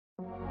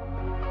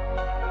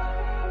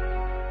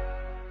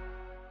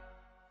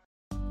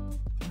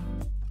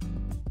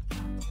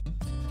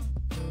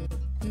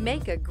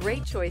Make a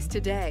great choice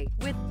today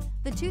with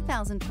the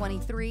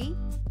 2023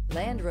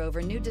 Land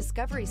Rover New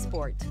Discovery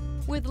Sport.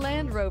 With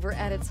Land Rover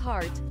at its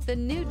heart, the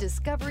new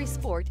Discovery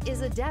Sport is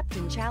adept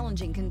in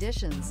challenging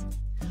conditions.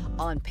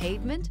 On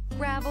pavement,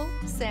 gravel,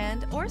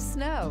 sand, or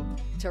snow,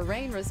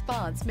 terrain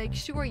response makes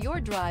sure your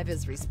drive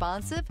is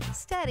responsive,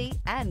 steady,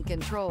 and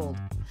controlled.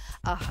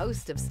 A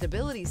host of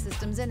stability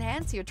systems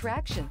enhance your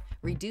traction,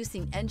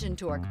 reducing engine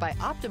torque by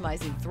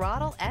optimizing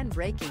throttle and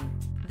braking.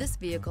 This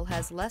vehicle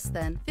has less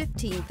than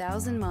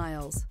 15,000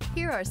 miles.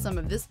 Here are some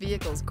of this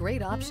vehicle's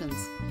great options: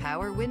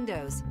 power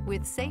windows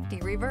with safety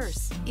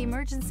reverse,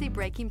 emergency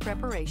braking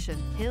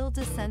preparation, hill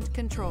descent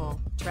control,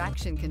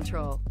 traction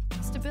control,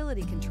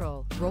 stability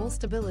control, roll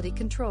stability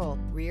control,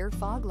 rear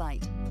fog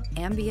light,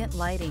 ambient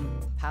lighting,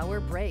 power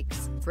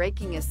brakes,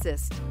 braking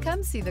assist.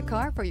 Come see the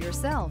car for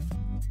yourself.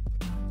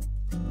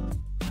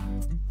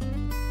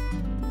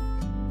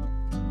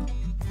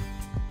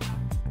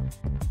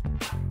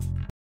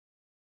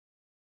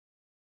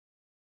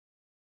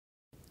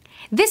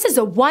 This is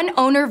a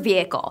one-owner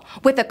vehicle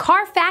with a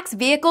Carfax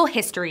Vehicle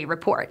History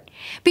Report.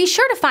 Be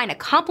sure to find a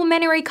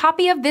complimentary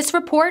copy of this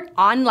report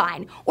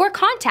online or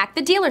contact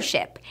the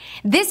dealership.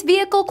 This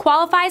vehicle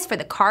qualifies for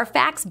the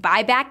Carfax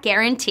Buyback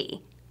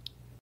Guarantee.